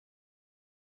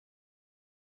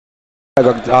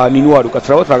ნინო არ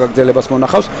უკაცრავად რა გაგრძელებას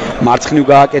მონახავს მარცხნივ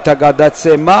გააკეთა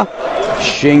გადაცემა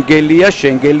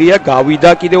შენგელია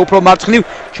გავიდა კიდე უფრო მარცხნივ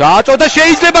ჩააწოდა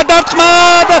შეიძლება დარტყმა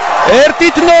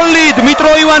 1-0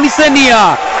 დმიტრო ივანისენია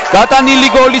გატანილი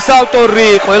გოლის ავტორი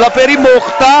ყველაფერი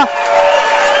მოხდა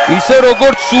ისე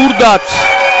როგორც სურდათ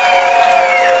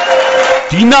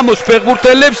დინამოს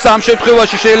ფეხბურთელებს ამ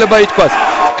შემთხვევაში შეიძლება ითქვას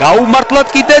გაუმართლად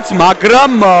კიდეც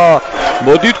მაგრამ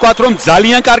მოდი ვთქვათ რომ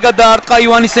ძალიან კარგად დაარტყა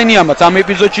ივანისენიამაც ამ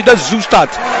ეპიზოდში და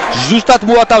ზუსტად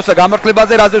მოათავსა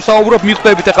გამართლებაზე რაზე ვსაუბრობ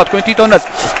მიხვდებით ახლა თქვენ თვითონაც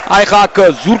აი ხა აქ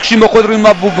ზურგში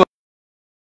მოხვედრილმა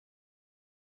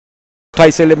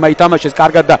ქუთაისელებმა ითამაშეს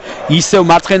კარგად და ისევ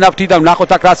მარცხენა ფრთიდან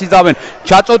ვნახოთ აქ რას იზავენ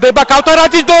ჩაწოდება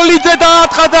ქავთარაძის დოლიძე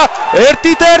დაათხა და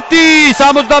 1-1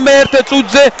 61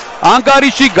 წუთზე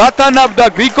ანგარიში გათანაბდა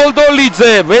გრიგოლ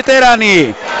დოლიძე ვეტერანი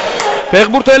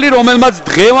ფეხბურთელი რომელმაც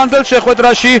დღევანდელ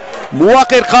შეხვედრაში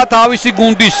მოახერხა თავისი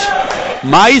გუნდის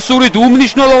მაისურით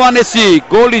უმნიშვნელოვანესი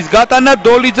გოლის გატანა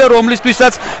დოლიძე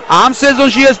რომლისთვისაც ამ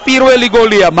სეზონში ეს პირველი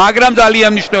გოლია მაგრამ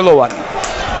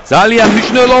ძალიან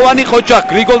მნიშვნელოვანი ხოჭახ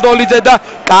გრიგოლ დოლიძე და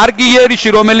კარგი იერიში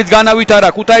რომელიც განავითარა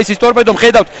ქუთაისის ტორპედომ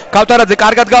ხედავთ ქავთარაძე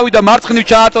კარგად გავიდა მარცხნივ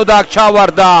ჩააწოდა აქ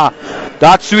ჩავარდა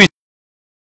დაცვით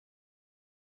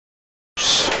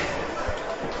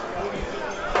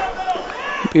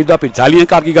პირდაპირ ძალიან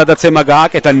კარგი გადაცემა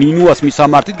გააკეთა ნინუას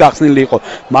მისამართით გახსნილი იყო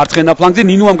მარცხენა ფლანგზე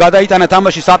ნინუამ გადაიტანა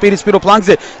თამაში საპირისპირო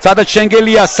ფლანგზე სადაც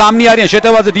შენგელია სამნი არიან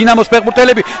შეტევაზე დინამოს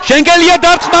ფეხბურთელები შენგელია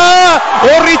დარტყმა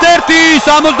 2-1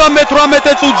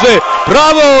 78 წუთზე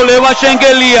ბრავო ლევან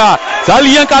შენგელია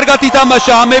ძალიან კარგად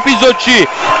ითამაშა ამ ეპიზოდში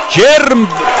ჯერ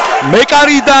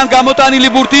მეკარიდან გამოტანილი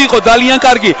ბურთი იყო ძალიან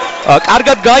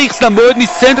კარგად გაიხსნა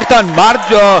მოედნის ცენტრთან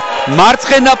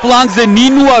მარცხენა ფლანგზე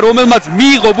ნინუა რომელმაც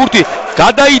მიიღო ბურთი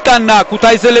გადაიტანა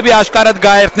ქუთაისელები აშკარად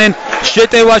გაერთნენ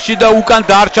შეტევაში და უკან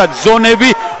დარჩა ზონები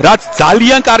რაც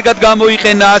ძალიან კარგად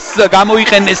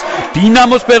გამოიყენეს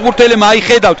დინამოს ფეხბურთელებმა აი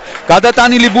ხედავთ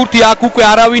გადატანილი ბურთი აქ უკვე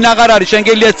არავინ აღარ არის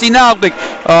შენგელიას წინააღმდეგ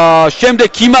შემდეგ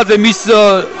ქიმაძე მის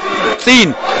წინ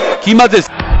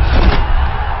ქიმაძეს